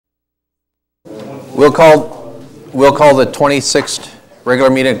We'll call the 26th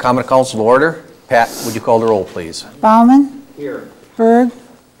regular meeting of Common Council to order. Pat, would you call the roll, please? Bauman. Here. Berg.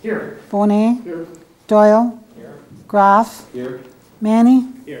 Here. Bonet. Here. Doyle. Here. Groff. Here. Manny.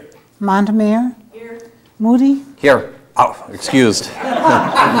 Here. Montemere. Here. Moody. Here. Oh, excused.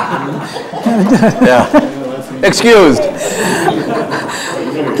 Yeah. Excused.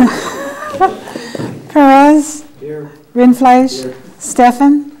 Perez. Here. Rindfleisch. Here.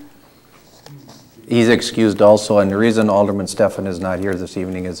 Stefan. He's excused also, and the reason Alderman Stefan is not here this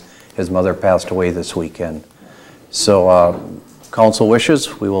evening is his mother passed away this weekend. So, council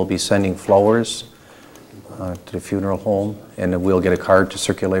wishes, we will be sending flowers to the funeral home, and then we'll get a card to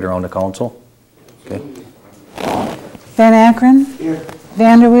circulate around the council. Okay. Van Akkeren. Here.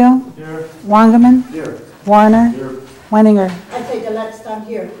 Vanderweel. Here. Wangerman. Here. Warner. Here. Wenninger. I take a let's stand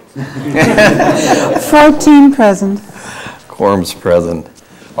here. 14 present. Quorum's present.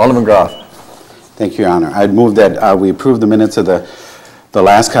 Alderman Groff. Thank you, Your Honor. I'd move that we approve the minutes of the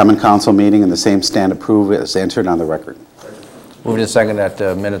last Common Council meeting and the same stand approved as entered on the record. Moved and second that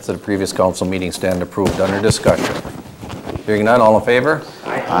the minutes of the previous council meeting stand approved. Under discussion. Hearing none, all in favor?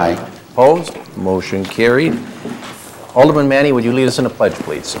 Aye. Opposed? Motion carried. Alderman Manny, would you lead us in a pledge,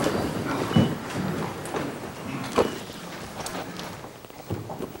 please?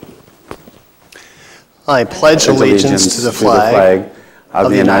 I pledge allegiance to the flag of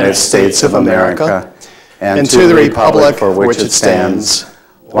the United States of America and to the republic for which it stands,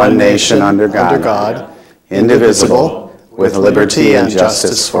 one nation under God, indivisible, with liberty and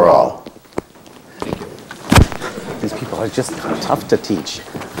justice for all. These people are just tough to teach,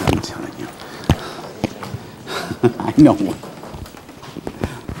 I'm telling you. I know. We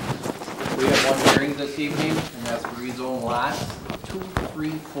have one hearing this evening, and that's rezone lots 2, 3,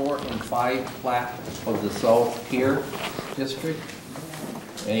 4, and 5 plat of the South Pier District.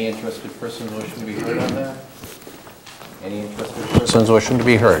 Any interested persons wishing to be heard on that? Any interested persons wishing to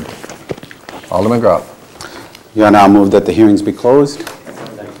be heard? Alderman Groff. Your Honor, I'll move that the hearings be closed.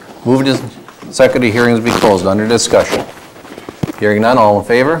 Moved and seconded, hearings be closed. Under discussion. Hearing none, all in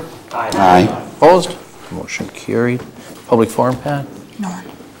favor? Aye. Opposed? Motion carried. Public forum, Pat? No.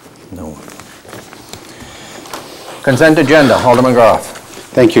 No. Consent agenda, Alderman Groff.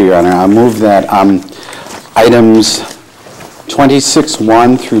 Thank you, Your Honor. I move that items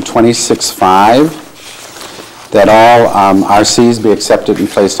 26.1 through 26.5, that all RCs be accepted and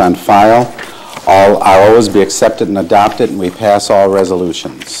placed on file, all ROs be accepted and adopted, and we pass all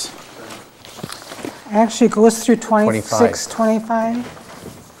resolutions. Actually goes through 26, 25.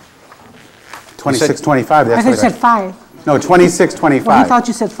 26.25, I that's thought you what said 5. No, 26.25. Well, I thought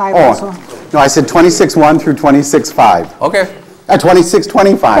you said 5 Oh, also. no, I said 26.1 through 26.5. Okay.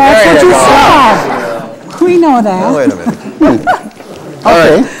 26.25. That's what you said. We know that. Wait a minute.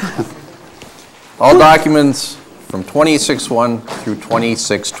 Okay. All documents from 26.1 through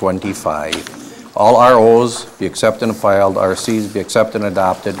 26.25. All ROs be accepted and filed, RCs be accepted and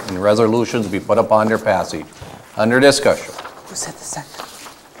adopted, and resolutions be put upon their passage. Under discussion. Who said the second?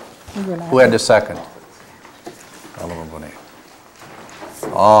 Who had the second? Alderman Bonet.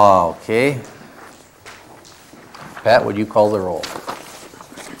 Oh, okay. Pat, would you call the roll?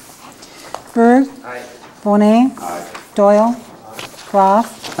 Berg. Aye. Bonet. Aye. Doyle.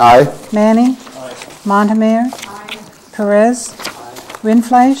 Groff. Aye. Manny. Montemere. Perez.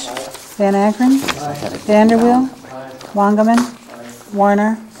 Rindfleisch. Van Akkeren. Vanderweel. Wangerman.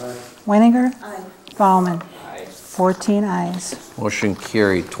 Warner. Wenninger. Bauman. 14 ayes. Motion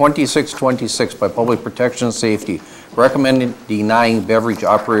carried. 2626 by Public Protection and Safety, recommending denying beverage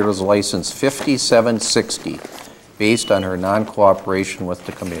operator's license 5760 based on her non-cooperation with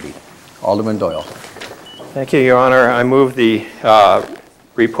the committee. Alderman Doyle. Thank you, Your Honor. I move the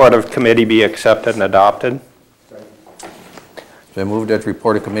report of committee be accepted and adopted. It's been moved that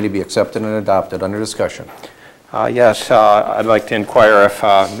report of committee be accepted and adopted. Under discussion. Yes, I'd like to inquire if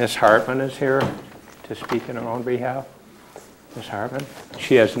Ms. Hartman is here to speak in her own behalf. Ms. Hartman?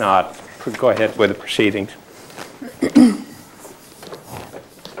 She has not. Go ahead with the proceedings.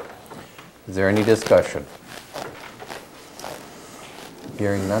 Is there any discussion?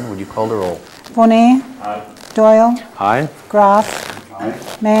 Hearing none, would you call the roll? Bonet. Aye. Doyle. Aye. Groff. Aye.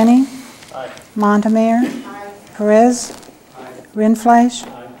 Manny. Aye. Montemere. Perez. Rindfleisch.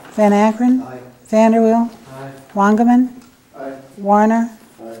 Van Akkeren. Vanderweel. Wangerman. Warner.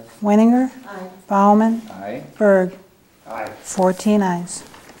 Wenninger. Bauman. Aye. Berg. Aye. 14 ayes.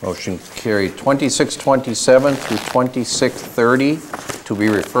 Motion carried. 2627 through 2630 to be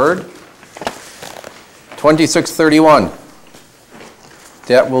referred. 2631.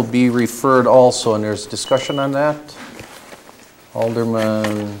 That will be referred also, and there's discussion on that.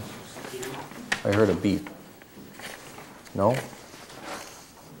 Alderman I heard a beep. No?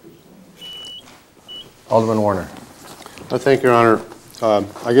 Alderman Warner. Thank you, Your Honor.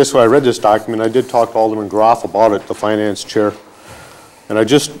 I guess when I read this document, I did talk to Alderman Groff about it, the finance chair. And I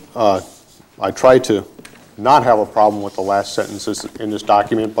tried to not have a problem with the last sentences in this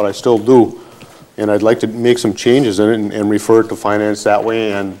document, but I still do. And I'd like to make some changes in it and refer it to finance that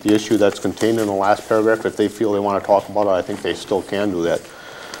way. And the issue that's contained in the last paragraph, if they feel they want to talk about it, I think they still can do that.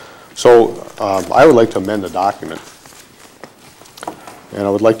 So I would like to amend the document. And I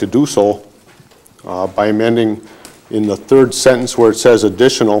would like to do so by amending in the third sentence where it says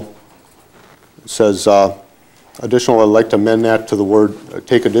additional. It says additional, I'd like to amend that to the word,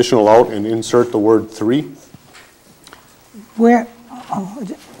 take additional out and insert the word 3. Where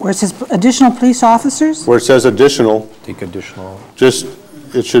it says additional police officers? Where it says additional. Take additional. Just,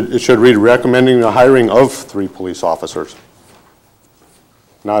 it should read recommending the hiring of 3 police officers.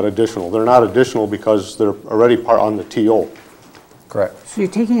 Not additional. They're not additional because they're already part on the TO. Correct. So you're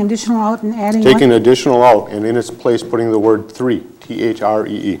taking additional out and adding Taking what? additional out and in its place putting the word 3,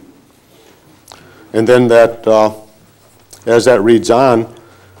 T-H-R-E-E. And then that, as that reads on,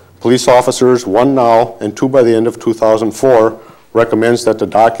 police officers, 1 now and 2 by the end of 2004, recommends that the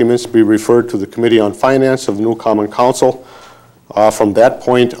documents be referred to the Committee on Finance of the new Common Council. From that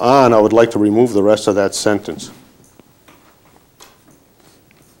point on, I would like to remove the rest of that sentence.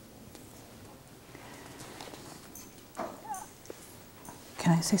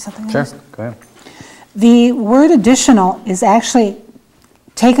 Can I say something Sure, else? go ahead. The word additional is actually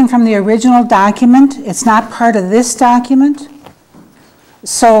taken from the original document. It's not part of this document.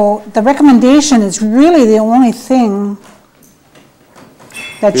 So the recommendation is really the only thing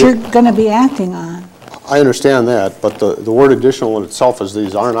that you're going to be acting on. I understand that, but the word additional in itself is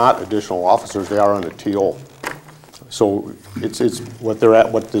these are not additional officers, they are on the TO. So it's what they're at,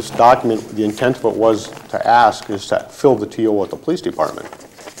 what this document, the intent of it was to ask is to fill the TO at the police department,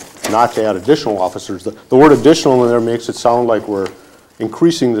 not to add additional officers. The word additional in there makes it sound like we're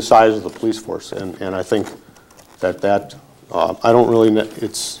increasing the size of the police force, and I think that I don't really,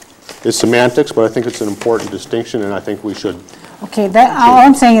 it's semantics, but I think it's an important distinction, and I think we should. Okay, all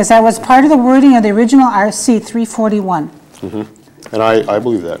I'm saying is that was part of the wording of the original RC 341. Mm-hmm. And I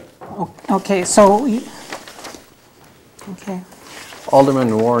believe that. Okay, so, okay.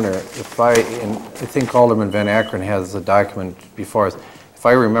 Alderman Warner, and I think Alderman Van Akkeren has the document before us. If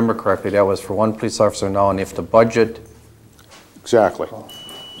I remember correctly, that was for 1 police officer now, and if the budget, Exactly.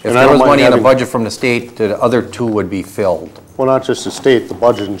 if there was money in the budget from the state, the other 2 would be filled. Well, not just the state, the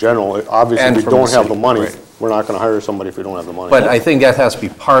budget in general. Obviously, And if we from the don't have the city, money, right. we're not going to hire somebody if we don't have the money. But I think that has to be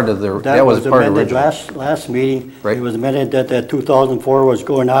part of the, that was part of the amended original. last meeting. Right. It was amended that 2004 was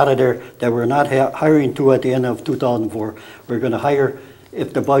going out of there, that we're not hiring 2 at the end of 2004. We're going to hire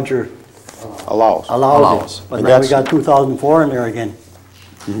if the budget Allows. allows it. But And now we that's- got 2004 in there again.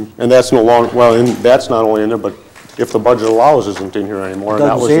 And that's no longer, well, and that's not only in there, but if the budget allows isn't in here anymore. It And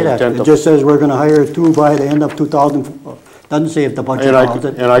that doesn't was say the that. intent It of. just says we're going to hire 2 by the end of 2004. Doesn't say if the budget And allows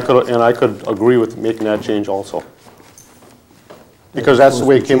it. I could agree with making that change also. Because that's the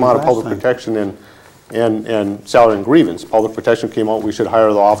way it came out of public protection and salary and grievance. Public protection came out, we should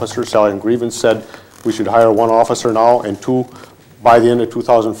hire the officer. Salary and grievance said we should hire 1 officer now and 2 by the end of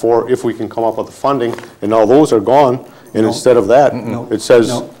 2004 if we can come up with the funding. And now those are gone, and instead of that, it says,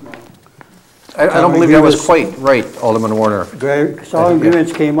 No. I don't believe that was quite right, Alderman Warner. Salary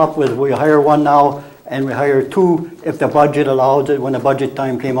agreements came up with, we hire 1 now, and we hire 2 if the budget allows it, when the budget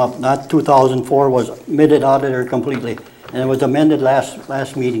time came up. Not 2004 was omitted out of there completely, and it was amended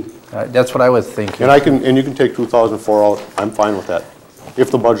last meeting. That's what I was thinking. and you can take 2004 out, I'm fine with that, if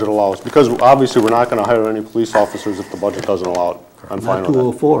the budget allows. Because obviously, we're not going to hire any police officers if the budget doesn't allow it. I'm fine Not with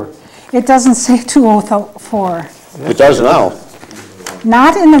that. 204. It doesn't say 204. It does now.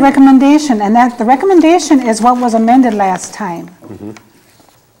 Not in the recommendation, and that, the recommendation is what was amended last time.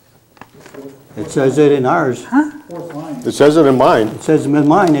 It says it in ours. It says it in mine. It says in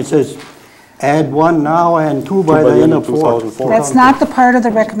mine, it says add 1 now and 2 by the end of 2004. That's not the part of the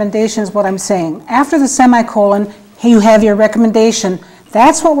recommendation is what I'm saying. After the semicolon, you have your recommendation.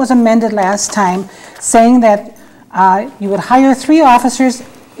 That's what was amended last time, saying that you would hire 3 officers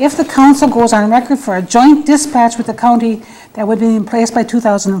if the council goes on record for a joint dispatch with the county that would be in place by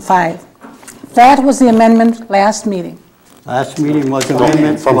 2005. That was the amendment last meeting. Last meeting was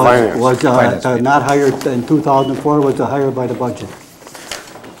amendment, From finance. was Finance. not hired in 2004, was to hire by the budget.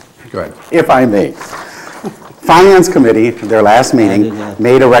 Go ahead. If I may. Finance Committee, their last meeting, Added that.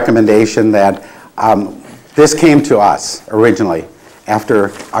 made a recommendation that this came to us originally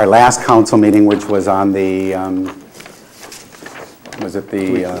after our last council meeting, which was on the, was it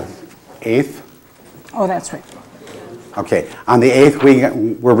the 8th? Oh, that's right. Okay, on the 8th,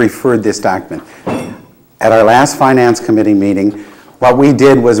 we were referred this document. At our last Finance Committee meeting, what we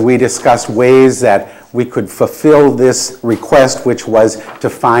did was we discussed ways that we could fulfill this request, which was to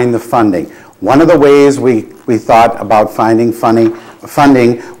find the funding. One of the ways we thought about finding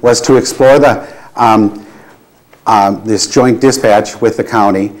funding was to explore this joint dispatch with the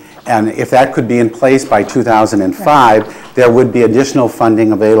county, and if that could be in place by 2005, there would be additional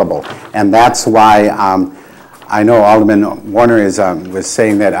funding available. And that's why I know Alderman Warner was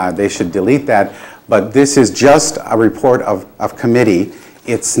saying that they should delete that, but this is just a report of committee.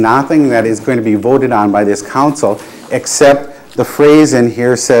 It's nothing that is going to be voted on by this council, except the phrase in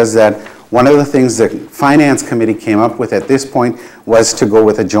here says that one of the things the Finance Committee came up with at this point was to go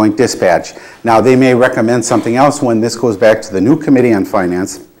with a joint dispatch. Now, they may recommend something else when this goes back to the new Committee on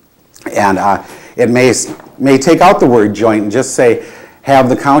Finance, and it may take out the word joint and just say, have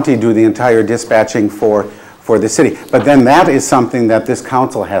the county do the entire dispatching for the city. But then that is something that this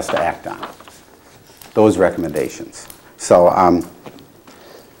council has to act on, those recommendations. So,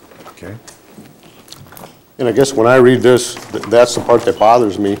 okay. And I guess when I read this, that's the part that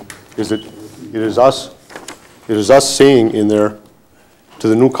bothers me, is that it is us saying in there to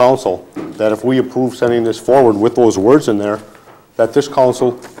the new council that if we approve sending this forward with those words in there, that this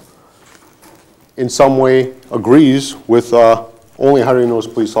council in some way agrees with only hiring those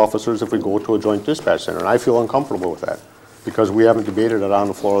police officers if we go to a joint dispatch center. And I feel uncomfortable with that because we haven't debated it on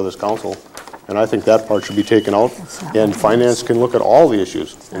the floor of this council. And I think that part should be taken out. And finance can look at all the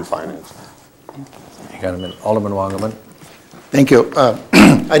issues in finance. You got a minute. Alderman Wangerman. Thank you.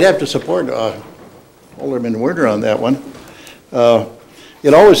 I'd have to support Alderman Werner on that one.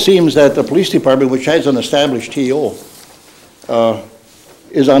 It always seems that the police department, which has an established TO,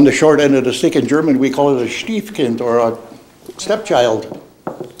 is on the short end of the stick. In German, we call it a Stiefkind, or a stepchild.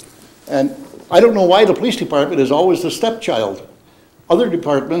 And I don't know why the police department is always the stepchild. Other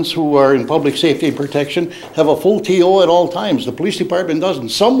departments who are in public safety and protection have a full TO at all times. The police department doesn't.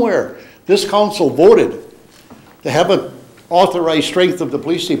 Somewhere, this council voted to have an authorized strength of the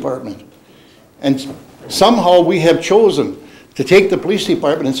police department. And somehow we have chosen to take the police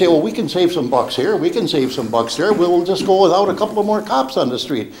department and say, well, we can save some bucks here, we can save some bucks there, we'll just go without a couple of more cops on the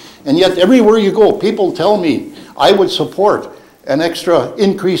street. And yet everywhere you go, people tell me I would support an extra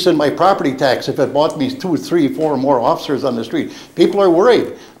increase in my property tax if it bought me 2, 3, 4 more officers on the street. People are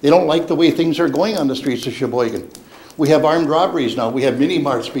worried. They don't like the way things are going on the streets of Sheboygan. We have armed robberies now. We have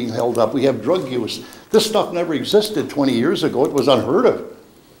mini-marts being held up. We have drug use. This stuff never existed 20 years ago. It was unheard of.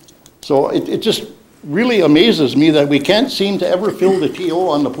 So it just really amazes me that we can't seem to ever fill the TO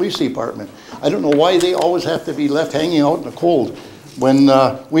on the police department. I don't know why they always have to be left hanging out in the cold when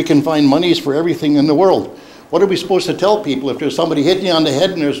we can find monies for everything in the world. What are we supposed to tell people if there's somebody hitting you on the head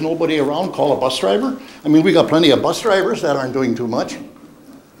and there's nobody around? Call a bus driver? I mean, we got plenty of bus drivers that aren't doing too much.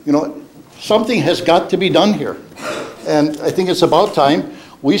 You know, something has got to be done here. And I think it's about time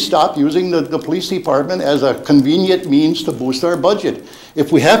we stop using the police department as a convenient means to boost our budget.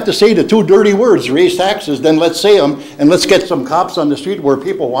 If we have to say the 2 dirty words, raise taxes, then let's say them and let's get some cops on the street where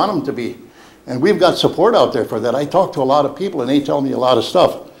people want them to be. And we've got support out there for that. I talk to a lot of people and they tell me a lot of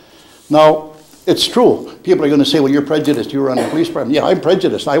stuff. Now, it's true. People are going to say, well, you're prejudiced. You were on the police department. Yeah, I'm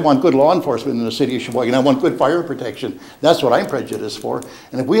prejudiced. I want good law enforcement in the city of Sheboygan. I want good fire protection. That's what I'm prejudiced for.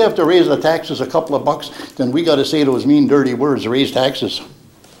 And if we have to raise the taxes a couple of bucks, then we got to say those mean, dirty words, raise taxes.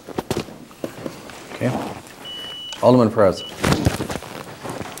 Okay. Alderman Perez.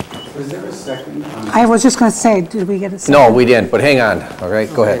 was there a second? I was just going to say, did we get a second? No, we didn't, but hang on. All right,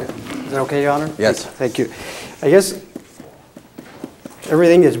 go ahead. Is that okay, Your Honor? Yes. Thank you. I guess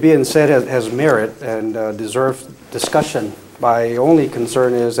everything that's being said has merit and deserves discussion. My only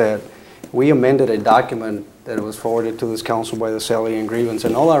concern is that we amended a document that was forwarded to this council by the Salary and Grievance,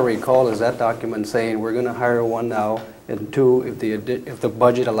 and all I recall is that document saying we're going to hire 1 now and 2 if the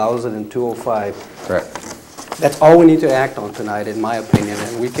budget allows it in 205. Correct. That's all we need to act on tonight, in my opinion,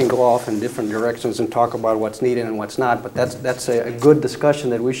 and we can go off in different directions and talk about what's needed and what's not, but that's a good discussion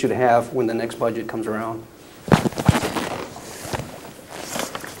that we should have when the next budget comes around.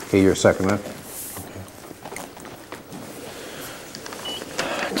 Okay, your second, man.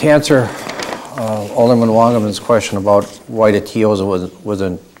 To answer Alderman Wangerman's question about why the TOs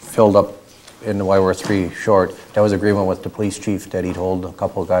wasn't filled up and why we're 3 short, that was agreement with the police chief that he'd hold a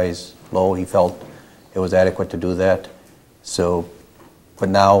couple of guys low. He felt it was adequate to do that. So, but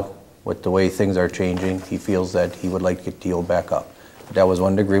now, with the way things are changing, he feels that he would like to get TO back up. But that was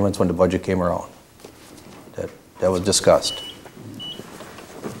one of the agreements when the budget came around. That was discussed.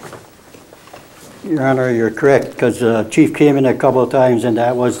 Your Honor, you're correct, because the chief came in a couple of times, and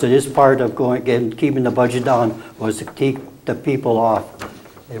that was his part of keeping the budget down, was to keep the people off.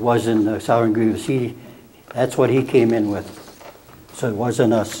 It wasn't the salary and grievance. That's what he came in with. So it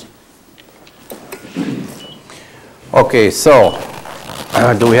wasn't us. Okay, so,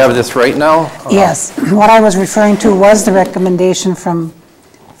 do we have this right now? Yes, what I was referring to was the recommendation from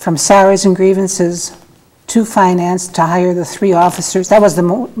salaries and grievances to finance to hire the 3 officers. That was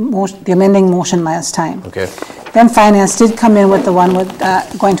the amending motion last time. Okay. Then finance did come in with the one with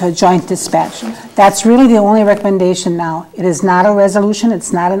going to a joint dispatch. That's really the only recommendation now. It is not a resolution,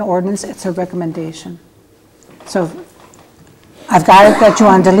 it's not an ordinance, it's a recommendation. So I've got it that you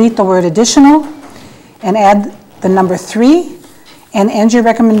want to delete the word additional and add the number 3 and end your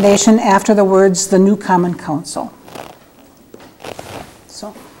recommendation after the words the new common council.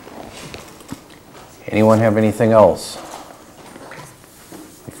 So. Anyone have anything else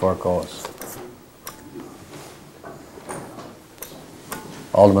before it goes?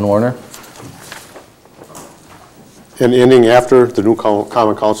 Alderman Warner? And ending after the new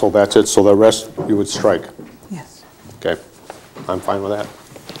common council, that's it, so the rest you would strike? Yes. Okay, I'm fine with that.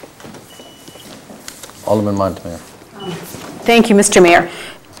 Alderman Montemayor. Thank you, Mr. Mayor.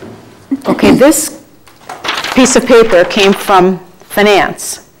 Okay, this piece of paper came from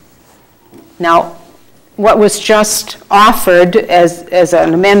Finance. Now, what was just offered as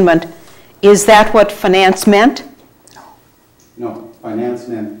an amendment, is that what Finance meant? No, Finance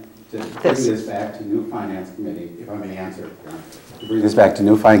meant to bring this back to new Finance Committee, if I may answer. To bring this back to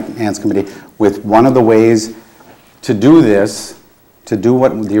new Finance Committee with one of the ways to do this, to do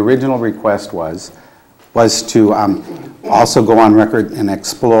what the original request was to also go on record and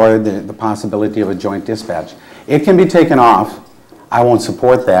explore the possibility of a joint dispatch. It can be taken off. I won't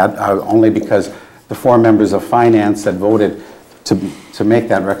support that, only because the 4 members of Finance that voted to make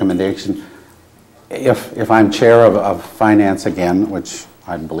that recommendation, if I'm chair of Finance again, which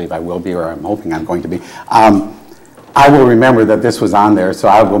I believe I will be, or I'm hoping I'm going to be, I will remember that this was on there, so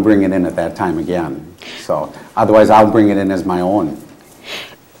I will bring it in at that time again. So otherwise, I'll bring it in as my own.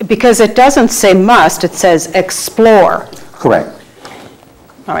 Because it doesn't say must, it says explore. Correct.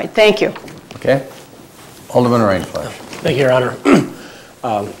 All right, thank you. Okay. Alderman Reinfleisch. Thank you, Your Honor.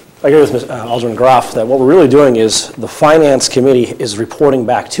 I agree with Alderman Groff that what we're really doing is the Finance Committee is reporting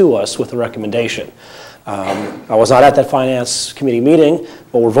back to us with a recommendation. I was not at that Finance Committee meeting.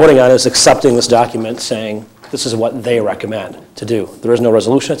 What we're voting on is accepting this document saying this is what they recommend to do. There is no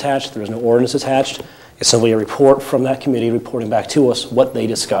resolution attached. There is no ordinance attached. It's simply a report from that committee reporting back to us what they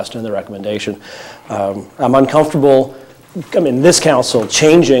discussed in the recommendation. I'm uncomfortable, this council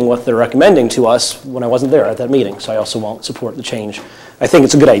changing what they're recommending to us when I wasn't there at that meeting, so I also won't support the change. I think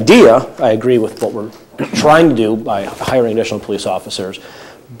it's a good idea. I agree with what we're trying to do by hiring additional police officers,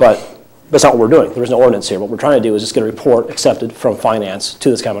 but that's not what we're doing. There is no ordinance here. What we're trying to do is just get a report accepted from Finance to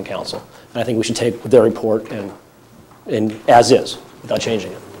this common council. And I think we should take their report and as is, without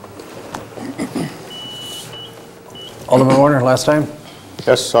changing it. Alderman Warner, last time?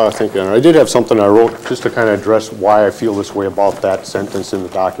 Yes, thank you. And I did have something I wrote just to kind of address why I feel this way about that sentence in the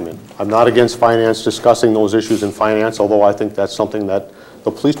document. I'm not against Finance discussing those issues in Finance, although I think that's something that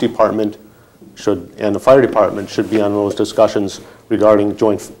the police department should, and the fire department should be on those discussions regarding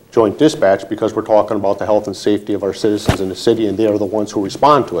joint dispatch, because we're talking about the health and safety of our citizens in the city, and they are the ones who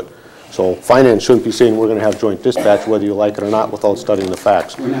respond to it. So Finance shouldn't be saying we're going to have joint dispatch whether you like it or not without studying the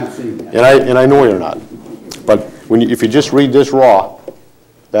facts. We're not saying that. And I know you're not. But if you just read this raw,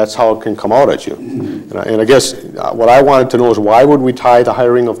 that's how it can come out at you. And I guess what I wanted to know is why would we tie the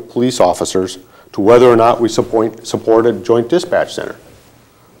hiring of police officers to whether or not we support a joint dispatch center?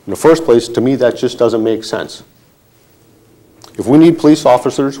 In the first place, to me, that just doesn't make sense. If we need police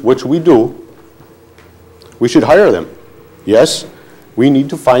officers, which we do, we should hire them. Yes, we need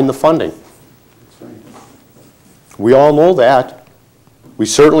to find the funding. We all know that. We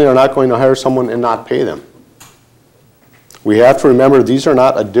certainly are not going to hire someone and not pay them. We have to remember these are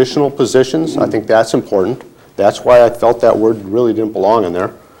not additional positions. I think that's important. That's why I felt that word really didn't belong in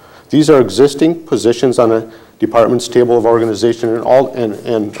there. These are existing positions on a department's table of organization, and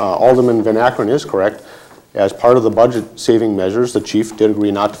Alderman Van Akkeren is correct. As part of the budget saving measures, the chief did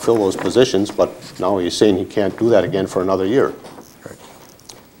agree not to fill those positions, but now he's saying he can't do that again for another year.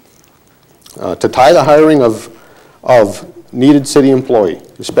 To tie the hiring of needed city employee,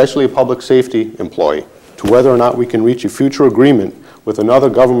 especially a public safety employee, to whether or not we can reach a future agreement with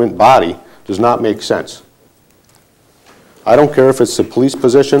another government body does not make sense. I don't care if it's a police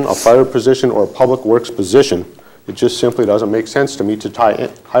position, a fire position, or a public works position. It just simply doesn't make sense to me to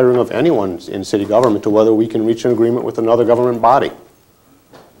tie hiring of anyone in city government to whether we can reach an agreement with another government body.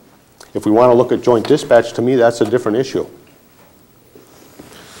 If we want to look at joint dispatch, to me, that's a different issue.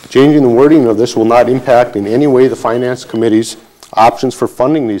 Changing the wording of this will not impact in any way the Finance Committee's options for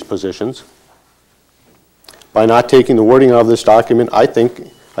funding these positions. By not taking the wording out of this document, I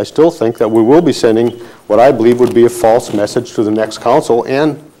still think that we will be sending what I believe would be a false message to the next council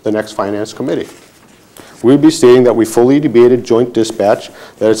and the next Finance Committee. We'll be stating that we fully debated joint dispatch,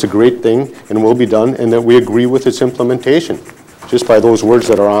 that it's a great thing and will be done, and that we agree with its implementation, just by those words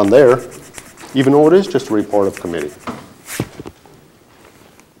that are on there, even though it is just a report of committee.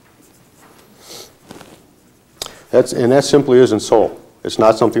 That simply isn't so. It's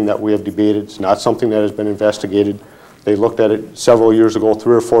not something that we have debated. It's not something that has been investigated. They looked at it several years ago,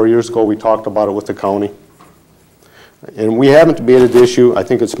 3 or 4 years ago. We talked about it with the county. And we haven't debated the issue. I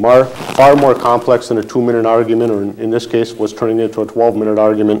think it's far more complex than a 2-minute argument, or in this case, was turning into a 12-minute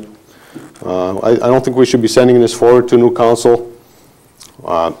argument. I don't think we should be sending this forward to new council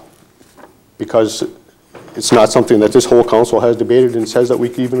because it's not something that this whole council has debated and says that we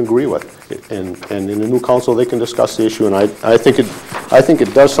can even agree with. And in the new council, they can discuss the issue. And I think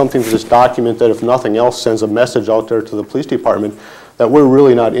it does something to this document that, if nothing else, sends a message out there to the police department that we're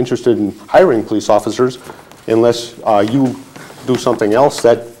really not interested in hiring police officers unless you do something else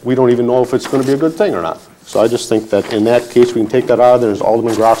that we don't even know if it's going to be a good thing or not. So I just think that in that case, we can take that out of there. As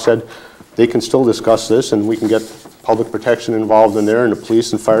Alderman Groff said, they can still discuss this, and we can get public protection involved in there, and the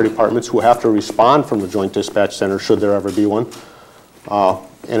police and fire departments who have to respond from the Joint Dispatch Center, should there ever be one.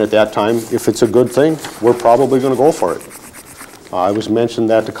 And at that time, if it's a good thing, we're probably going to go for it. I was mentioned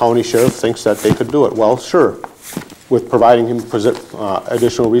that the county sheriff thinks that they could do it. Well, sure, with providing him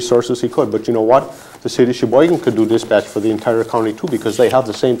additional resources, he could. But you know what? The city of Sheboygan could do dispatch for the entire county too, because they have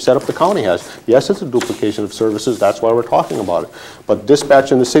the same setup the county has. Yes, it's a duplication of services. That's why we're talking about it. But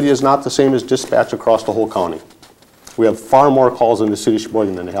dispatch in the city is not the same as dispatch across the whole county. We have far more calls in the city of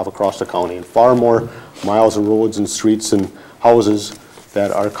Sheboygan than they have across the county, and far more miles of roads and streets and houses that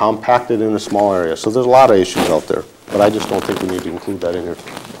are compacted in a small area. So there's a lot of issues out there, but I just don't think we need to include that in here.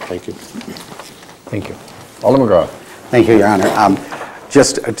 Thank you. Thank you. Alderman McGraw. Thank you, Your Honor.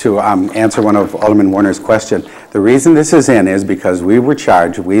 Just to answer one of Alderman Warner's question, the reason this is in is because we,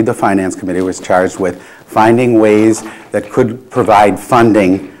 the Finance Committee, was charged with finding ways that could provide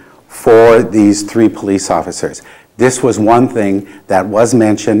funding for these 3 police officers. This was one thing that was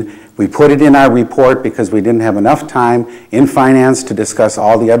mentioned. We put it in our report because we didn't have enough time in finance to discuss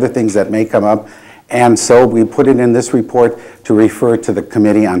all the other things that may come up, and so we put it in this report to refer to the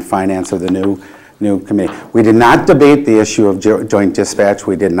Committee on Finance of the new committee. We did not debate the issue of joint dispatch.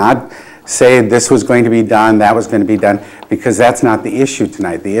 We did not say this was going to be done, that was going to be done, because that's not the issue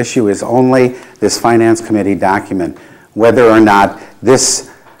tonight. The issue is only this Finance Committee document, whether or not this,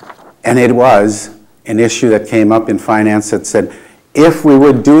 and it was an issue that came up in finance that said, if we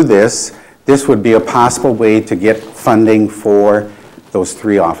would do this, this would be a possible way to get funding for those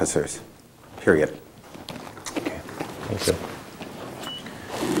 3 officers, period. Okay, thank you.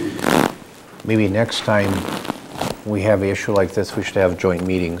 Maybe next time we have an issue like this, we should have joint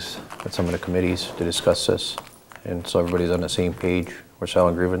meetings with some of the committees to discuss this. And so everybody's on the same page. We're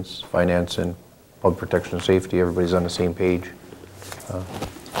selling grievance, finance, and public protection and safety. Everybody's on the same page. So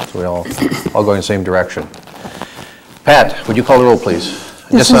we all go in the same direction. Pat, would you call the roll, please?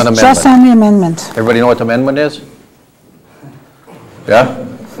 This is just on the amendment. Everybody know what the amendment is? Yeah?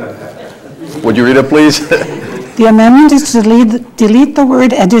 Would you read it, please? The amendment is to delete the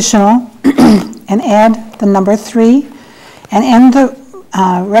word additional and add the number 3 and end the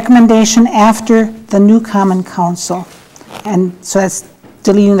recommendation after the new common council. And so that's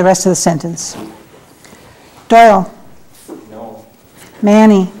deleting the rest of the sentence. Doyle? No.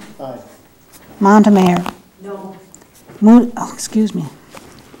 Manny? Aye. Montemayor? No. Excuse me.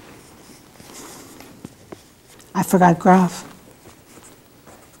 I forgot Groff.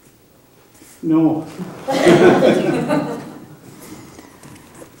 No.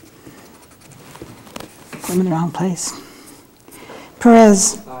 I'm in the wrong place.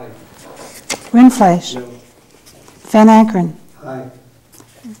 Perez. Aye. Rindfleisch. No. Van Ankeren. Aye.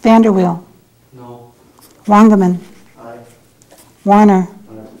 Vanderweel. No. Wangerman. Aye. Warner.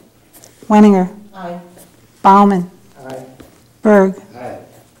 Aye. Wenninger. Aye. Bauman. Aye. Berg. Aye.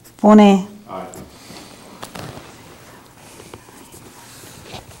 Bonet. Aye.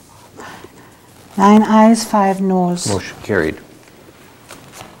 9 ayes, 5 noes. Motion carried.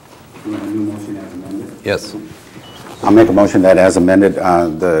 You want a new motion as amended? Yes. I'll make a motion that as amended,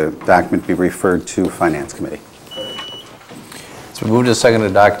 the document be referred to Finance Committee. So we move to the second of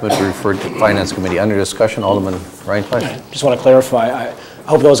the document to refer to Finance Committee. Under discussion, Alderman Rindfleisch. Just want to clarify, I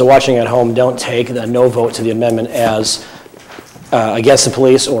hope those are watching at home don't take the no vote to the amendment as against the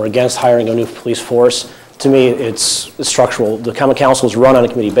police or against hiring a new police force. To me, it's structural. The common council is run on a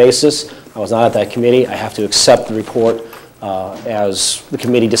committee basis. I was not at that committee. I have to accept the report as the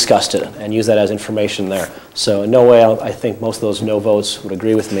committee discussed it and use that as information there. So in no way, I think most of those no votes would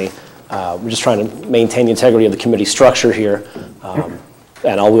agree with me. We're just trying to maintain the integrity of the committee structure here,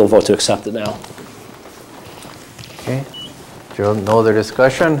 and I will vote to accept it now. Okay. No other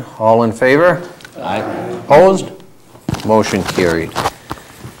discussion? All in favor? Aye. Opposed? Motion carried.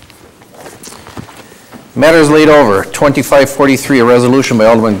 Matters laid over. 2543, a resolution by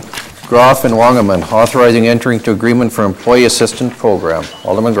Alderman Groff and Wangerman authorizing entering into agreement for employee assistance program.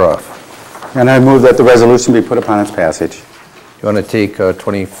 Alderman Groff. And I move that the resolution be put upon its passage. You want to take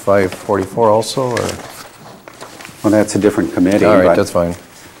 2544 also, or? Well, that's a different committee. All right, that's fine.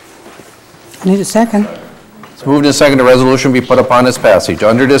 I need a second. It's moved and seconded, the resolution be put upon its passage.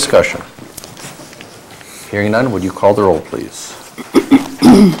 Under discussion. Hearing none, would you call the roll, please?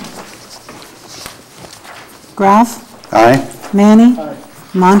 Groff. Aye. Manny. Aye.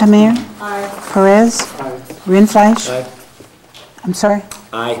 Montemere. Aye. Perez. Aye. Rindfleisch. Aye. I'm sorry.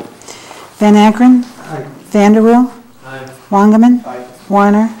 Aye. Van Akkeren. Aye. Vanderweel. Aye. Wangerman. Aye.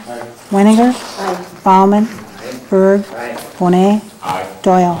 Warner. Aye. Weniger. Aye. Bauman. Aye. Berg. Aye. Bonet. Aye.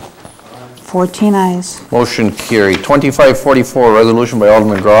 Doyle. 14 ayes. Motion carried. 2544, resolution by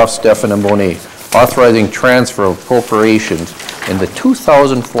Alderman Groff, Stefan, and Bonet, authorizing transfer of appropriations in the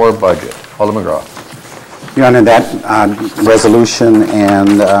 2004 budget. Alderman Groff. Your Honor, that resolution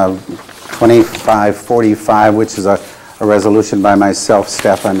and 2545, which is a resolution by myself,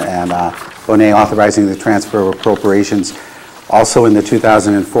 Stefan, and Bonet authorizing the transfer of appropriations. Also in the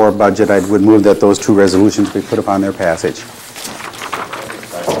 2004 budget, I would move that those two resolutions be put upon their passage.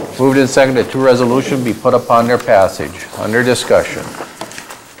 Moved and seconded, two resolutions be put upon their passage. Under discussion.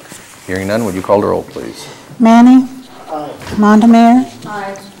 Hearing none, would you call the roll, please? Manny. Aye. Montemere.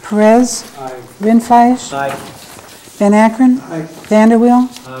 Aye. Perez. Aye. Rindfleisch. Aye. Van Akkeren. Aye. Vanderweel.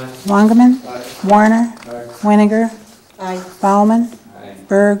 Aye. Wangerman. Aye. Warner. Aye. Weniger. Aye. Bauman. Aye.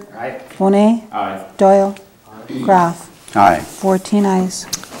 Berg. Aye. Bonet. Aye. Doyle. Groff. Aye. 14 ayes.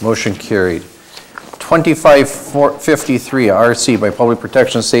 Motion carried. 2553, RC by Public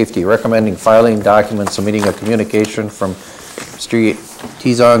Protection and Safety, recommending filing documents, submitting a communication from Mr.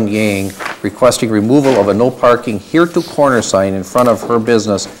 Tizong Yang requesting removal of a no parking here to corner sign in front of her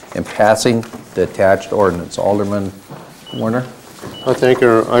business and passing the attached ordinance. Alderman Warner. Thank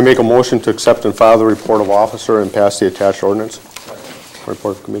you. I make a motion to accept and file the report of officer and pass the attached ordinance.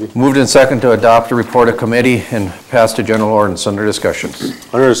 Report of committee. Moved and second to adopt the report of committee and pass the general ordinance. Under discussion.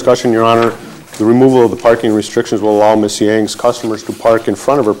 Under discussion, Your Honor, the removal of the parking restrictions will allow Ms. Yang's customers to park in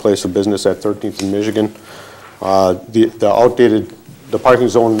front of her place of business at 13th and Michigan. The parking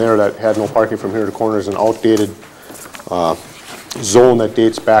zone there that had no parking from here to corner is an outdated zone that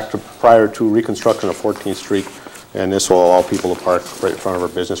dates back to prior to reconstruction of 14th Street, and this will allow people to park right in front of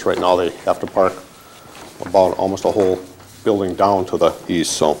her business. Right now, they have to park about almost a whole building down to the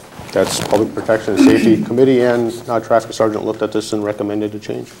east. So that's Public Protection and Safety Committee and Traffic Sergeant looked at this and recommended a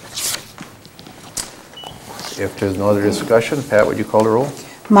change. If there's no other discussion, Pat, would you call the roll?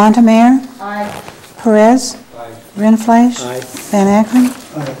 Montemere. Aye. Perez. Aye. Rindfleisch. Aye. Van Akkeren.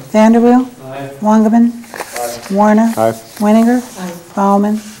 Aye. Vanderweel. Aye. Wangerman. Aye. Warner. Aye. Weniger. Aye.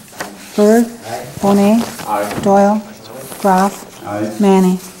 Bauman. Berg. Aye. Bonet. Aye. Doyle. Groff. Aye.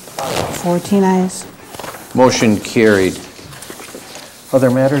 Manny. 14 ayes. Motion carried. Other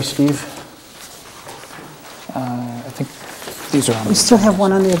matters, Steve? I think these are on. We still have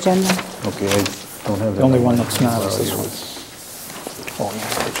one on the agenda. Okay, I don't have that. The only one that's not is this one. Oh, yeah,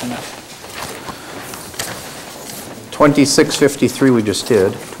 the agenda. 2653 we just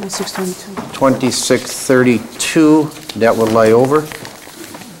did. 2622. 2632, that will lie over.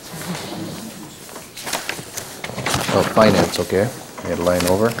 Oh, finance, okay. We had a line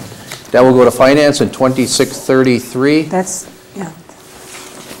over. That will go to finance in 2633. That's, yeah.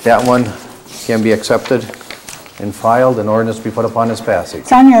 That one can be accepted and filed, and ordinance be put upon its passage.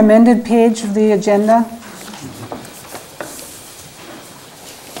 It's on your amended page of the agenda.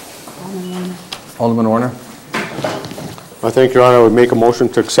 Alderman Warner. I thank Your Honor. I would make a motion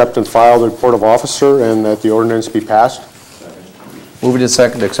to accept and file the report of officer and that the ordinance be passed. Moved and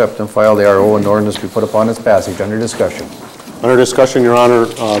second to accept and file the RO and ordinance be put upon its passage. Under discussion. Under discussion, Your Honor,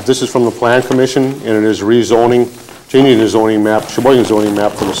 this is from the Plan Commission, and it is rezoning, changing the zoning map, Sheboygan zoning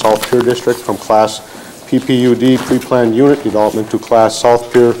map for the South Pier District from Class PPUD, Pre-Planned Unit Development, to Class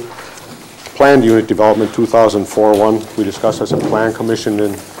South Pier Planned Unit Development 2004-1. We discussed this at Plan Commission,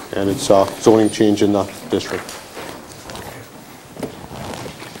 and it's zoning change in the district.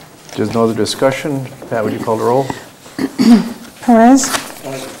 There's no other discussion. Pat, would you call the roll? Perez.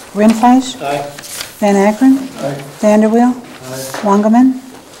 Rindfleisch. Van Akkeren. Vanderweel. Wangerman.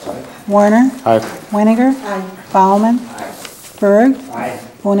 Warner. Weniger. Baumann. Berg.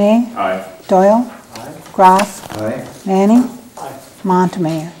 Bonet. Doyle. Groff. Manning.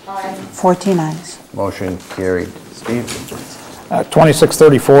 Montemayor. 14 ayes. Motion carried. Steve?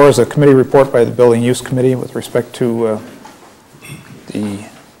 2634 is a committee report by the Building Use Committee with respect to the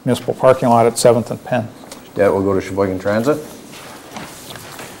municipal parking lot at 7th and Penn. That will go to Sheboygan Transit.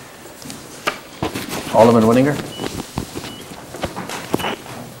 Alderman Winninger?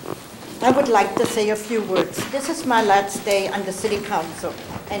 I would like to say a few words. This is my last day on the City Council,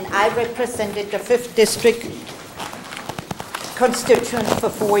 and I represented the 5th District constituent for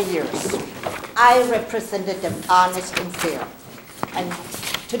 4 years. I represented them honest and fair, and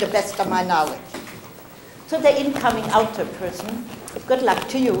to the best of my knowledge. To the incoming outer person, good luck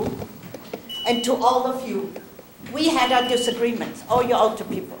to you, and to all of you. We had our disagreements, all you outer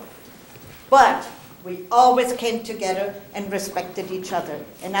people, but we always came together and respected each other,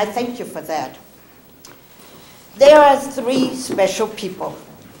 and I thank you for that. There are 3 special people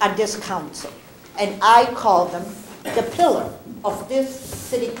on this council, and I call them the pillar of this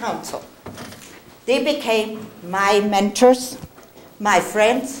city council. They became my mentors, my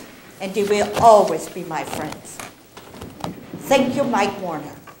friends, and they will always be my friends. Thank you, Mike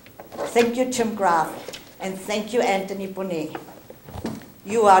Warner. Thank you, Tim Groff, and thank you, Anthony Bonet.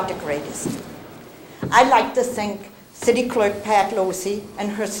 You are the greatest. I'd like to thank City Clerk Pat Losey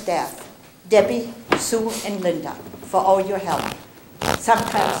and her staff, Debbie, Sue, and Linda, for all your help.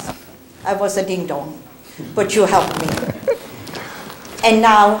 Sometimes I was a ding-dong, but you helped me. And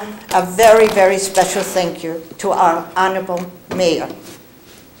now, a very, very special thank you to our Honorable Mayor.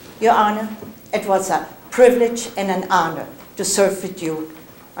 Your Honor, it was a privilege and an honor to serve with you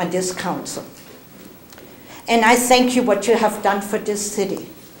on this council. And I thank you what you have done for this city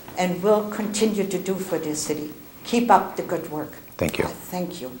and will continue to do for this city. Keep up the good work. Thank you.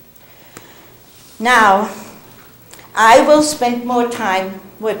 Thank you. Now, I will spend more time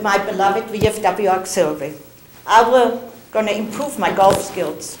with my beloved VFW auxiliary. I will going to improve my golf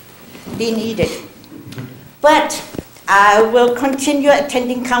skills. They need it. But I will continue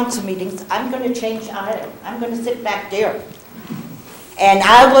attending council meetings. I'm going to change aisle. I'm going to sit back there. And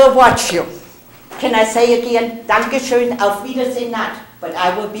I will watch you. Can I say again, Dankeschön, auf Wiedersehen not, but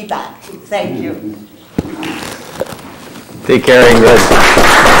I will be back. Thank you. Take care, Ingrid.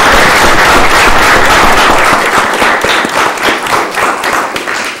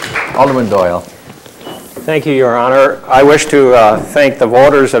 Alderman Doyle. Thank you, Your Honor. I wish to thank the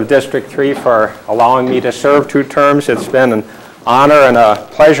voters of District 3 for allowing me to serve 2 terms. It's been an honor and a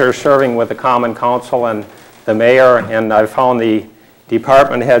pleasure serving with the Common Council and the Mayor, and I've found the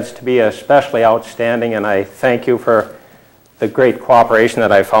department heads to be especially outstanding, and I thank you for the great cooperation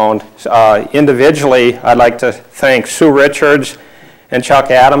that I found. Individually, I'd like to thank Sue Richards and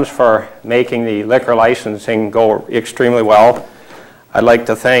Chuck Adams for making the liquor licensing go extremely well. I'd like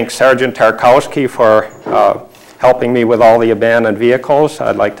to thank Sergeant Tarkowski for helping me with all the abandoned vehicles.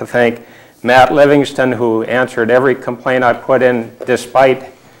 I'd like to thank Matt Livingston, who answered every complaint I put in,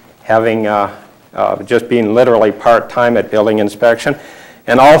 despite having just being literally part-time at building inspection.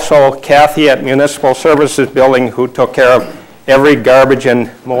 And also Kathy at Municipal Services Building, who took care of every garbage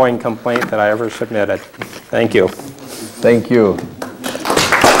and mowing complaint that I ever submitted. Thank you. Thank you.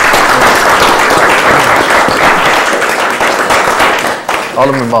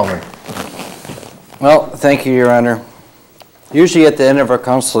 Alderman Bowman. Well, thank you, Your Honor. Usually at the end of our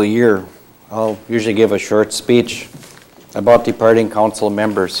council year, I'll usually give a short speech about departing council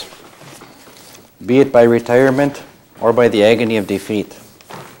members, be it by retirement or by the agony of defeat.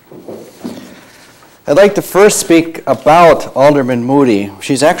 I'd like to first speak about Alderman Moody.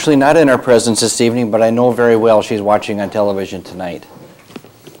 She's actually not in our presence this evening, but I know very well she's watching on television tonight.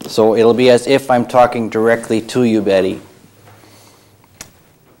 So it'll be as if I'm talking directly to you, Betty.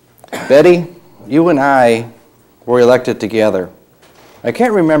 Betty, you and I were elected together. I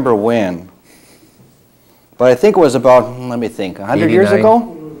can't remember when, but I think it was about, let me think, 100 years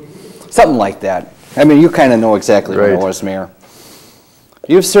ago? Something like that. I mean, you kind of know exactly when I was mayor.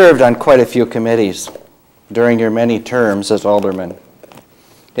 You've served on quite a few committees during your many terms as alderman.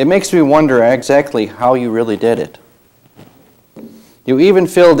 It makes me wonder exactly how you really did it. You even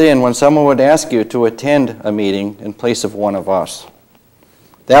filled in when someone would ask you to attend a meeting in place of one of us.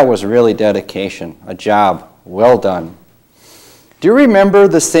 That was really dedication, a job well done. Do you remember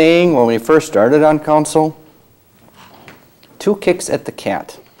the saying when we first started on council? 2 kicks at the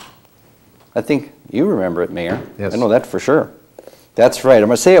cat. I think you remember it, Mayor. Yes. I know that for sure. That's right. I'm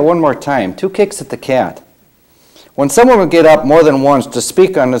going to say it one more time. 2 kicks at the cat. When someone would get up more than once to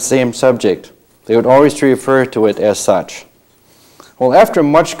speak on the same subject, they would always refer to it as such. Well, after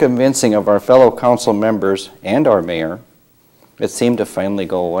much convincing of our fellow council members and our mayor, it seemed to finally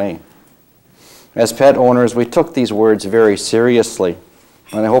go away. As pet owners, we took these words very seriously,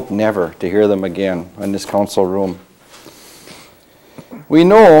 and I hope never to hear them again in this council room. We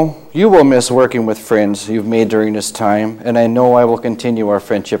know you will miss working with friends you've made during this time, and I know I will continue our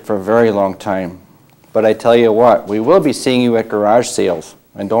friendship for a very long time. But I tell you what, we will be seeing you at garage sales,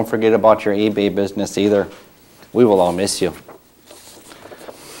 and don't forget about your eBay business either. We will all miss you.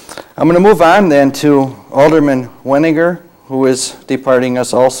 I'm going to move on then to Alderman Weniger, who is departing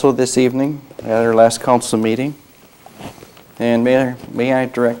us also this evening at our last council meeting. And may I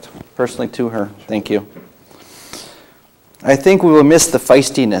direct personally to her? Thank you. I think we will miss the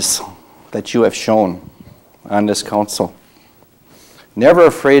feistiness that you have shown on this council. Never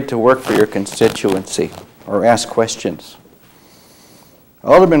afraid to work for your constituency or ask questions.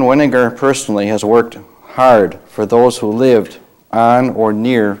 Alderman Weniger personally has worked hard for those who lived on or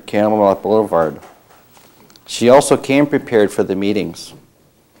near Camelot Boulevard. She also came prepared for the meetings.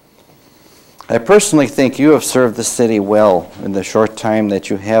 I personally think you have served the city well in the short time that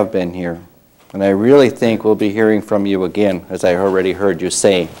you have been here, and I really think we'll be hearing from you again, as I already heard you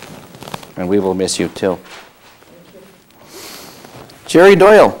say, and we will miss you too. Jerry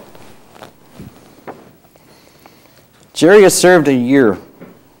Doyle. Jerry has served a year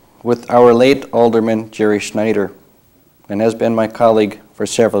with our late Alderman Jerry Schneider and has been my colleague for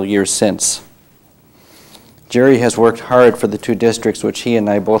several years since. Jerry has worked hard for the two districts which he and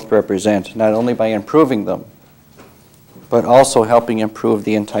I both represent, not only by improving them, but also helping improve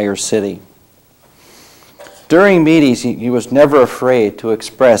the entire city. During meetings, he was never afraid to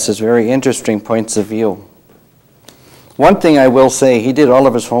express his very interesting points of view. One thing I will say, he did all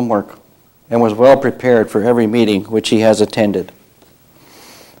of his homework and was well prepared for every meeting which he has attended.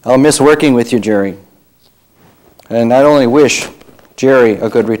 I'll miss working with you, Jerry, and not only wish Jerry a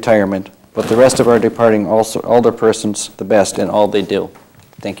good retirement, but the rest of our departing alderpersons the best in all they do.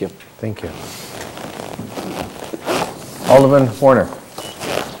 Thank you. Thank you. Alderman Warner.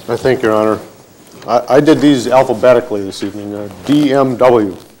 I thank Your Honor. I did these alphabetically this evening.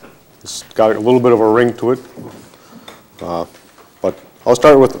 DMW. It's got a little bit of a ring to it. But I'll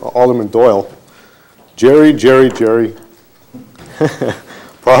start with Alderman Doyle. Jerry.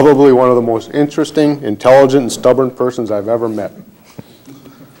 Probably one of the most interesting, intelligent, and stubborn persons I've ever met.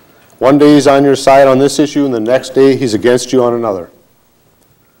 One day he's on your side on this issue, and the next day he's against you on another.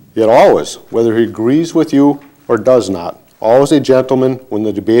 Yet always, whether he agrees with you or does not, always a gentleman when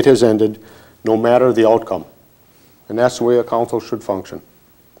the debate has ended, no matter the outcome. And that's the way a council should function.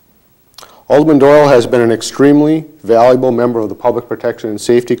 Alderman Doyle has been an extremely valuable member of the Public Protection and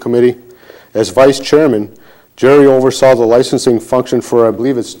Safety Committee. As Vice Chairman, Jerry oversaw the licensing function for, I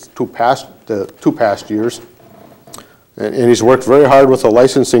believe it's two past years. And he's worked very hard with the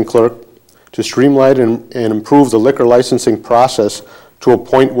licensing clerk to streamline and improve the liquor licensing process to a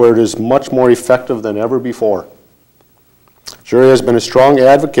point where it is much more effective than ever before. Jerry has been a strong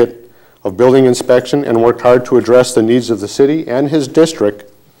advocate of building inspection and worked hard to address the needs of the city and his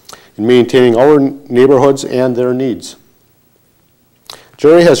district in maintaining our neighborhoods and their needs.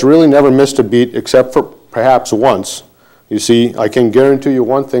 Jerry has really never missed a beat except for perhaps once. You see, I can guarantee you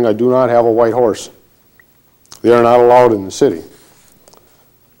one thing, I do not have a white horse. They are not allowed in the city.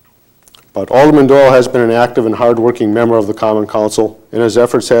 But Alderman Doyle has been an active and hard-working member of the Common Council, and his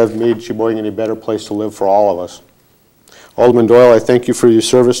efforts have made Sheboygan a better place to live for all of us. Alderman Doyle, I thank you for your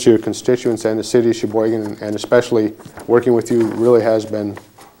service to your constituents and the city of Sheboygan, and especially working with you really has been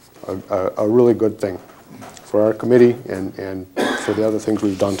a really good thing for our committee and for the other things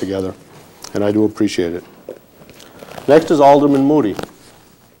we've done together, and I do appreciate it. Next is Alderman Moody.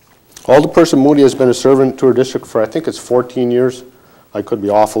 Alderperson Moody has been a servant to her district for, I think it's 14 years. I could be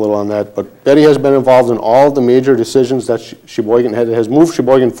off a little on that, but Betty has been involved in all of the major decisions that Sheboygan has moved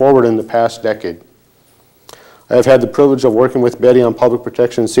Sheboygan forward in the past decade. I have had the privilege of working with Betty on public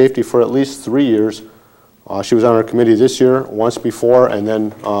protection and safety for at least 3 years. She was on our committee this year, once before, and then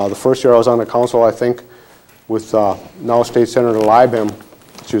the first year I was on the council, I think, with now State Senator Libam.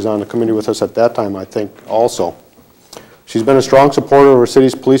 She was on the committee with us at that time, I think, also. She's been a strong supporter of our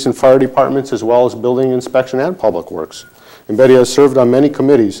city's police and fire departments, as well as building inspection and public works. And Betty has served on many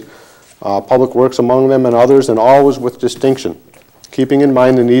committees, public works among them and others, and always with distinction, keeping in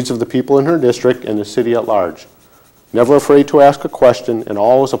mind the needs of the people in her district and the city at large. Never afraid to ask a question, and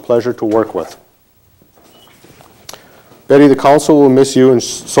always a pleasure to work with. Betty, the council will miss you, and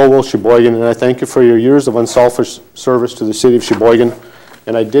so will Sheboygan, and I thank you for your years of unselfish service to the city of Sheboygan.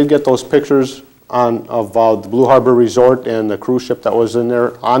 And I did get those pictures of the Blue Harbor Resort and the cruise ship that was in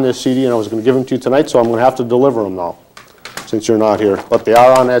there on this CD, and I was going to give them to you tonight, so I'm going to have to deliver them now, since you're not here. But they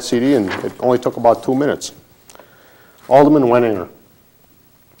are on that CD, and it only took about 2 minutes. Alderman Wenninger.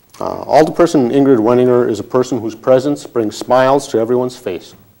 Alderperson Ingrid Wenninger is a person whose presence brings smiles to everyone's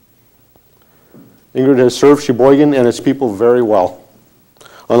face. Ingrid has served Sheboygan and its people very well.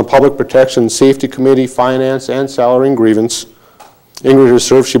 On the Public Protection and Safety Committee, Finance, and Salary and Grievance, Ingrid has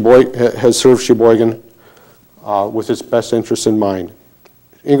served Sheboygan with its best interests in mind.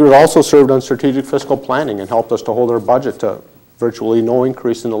 Ingrid also served on Strategic Fiscal Planning and helped us to hold our budget to virtually no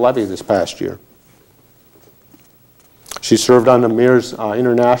increase in the levy this past year. She served on the Mayor's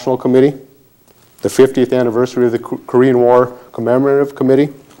International Committee, the 50th anniversary of the Korean War Commemorative Committee,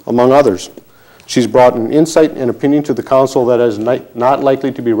 among others. She's brought an insight and opinion to the council that is not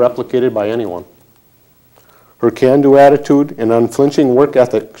likely to be replicated by anyone. Her can-do attitude and unflinching work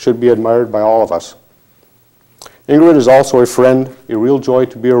ethic should be admired by all of us. Ingrid is also a friend, a real joy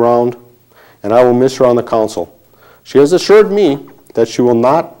to be around, and I will miss her on the council. She has assured me that she will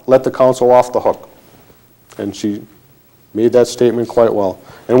not let the council off the hook, and she made that statement quite well.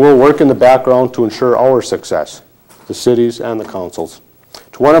 And we'll work in the background to ensure our success, the cities and the councils.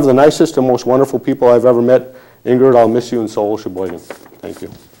 To one of the nicest and most wonderful people I've ever met, Ingrid, I'll miss you in Seoul, Sheboygan. Thank you.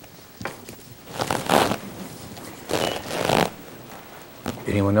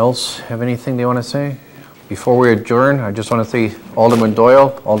 Anyone else have anything they want to say? Before we adjourn, I just want to say Alderman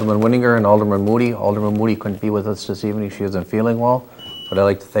Doyle, Alderman Wenninger, and Alderman Moody. Alderman Moody couldn't be with us this evening. She isn't feeling well. But I'd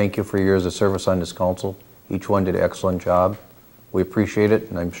like to thank you for your years of service on this council. Each one did an excellent job. We appreciate it,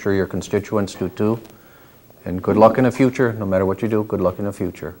 and I'm sure your constituents do too. And good luck in the future. No matter what you do, good luck in the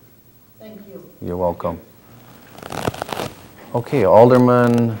future. Thank you. You're welcome. Okay,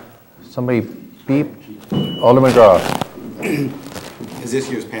 Alderman, somebody beep. Alderman Groff. As this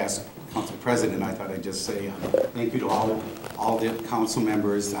year's past council president, I thought I'd just say thank you to all the council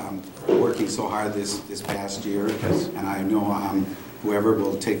members working so hard this past year. And I know whoever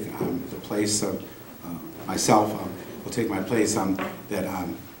will take the place of myself will take my place, that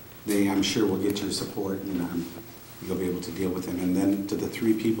they, I'm sure, will get your support, and you'll be able to deal with them. And then to the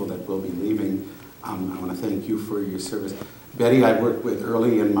 3 people that will be leaving, I want to thank you for your service. Betty, I worked with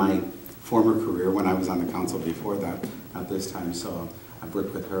early in my former career when I was on the council before that, at this time, so I've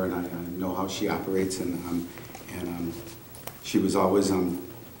worked with her, and I know how she operates, and she was always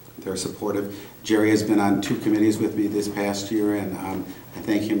very supportive. Jerry has been on 2 committees with me this past year, and I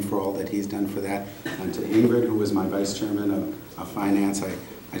thank him for all that he's done for that. And to Ingrid, who was my vice chairman of finance,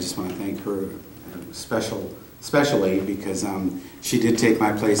 I just want to thank her especially because she did take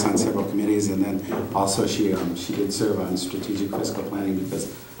my place on several committees, and then also she did serve on strategic fiscal planning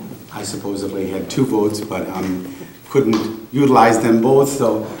because I supposedly had 2 votes, but couldn't utilize them both,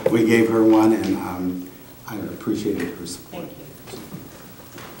 so we gave her one, and I appreciated her support. Thank you.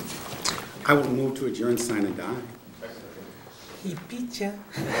 I will move to adjourn, sign, and die. He beat you.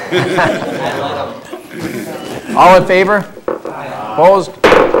 All in favor? Opposed?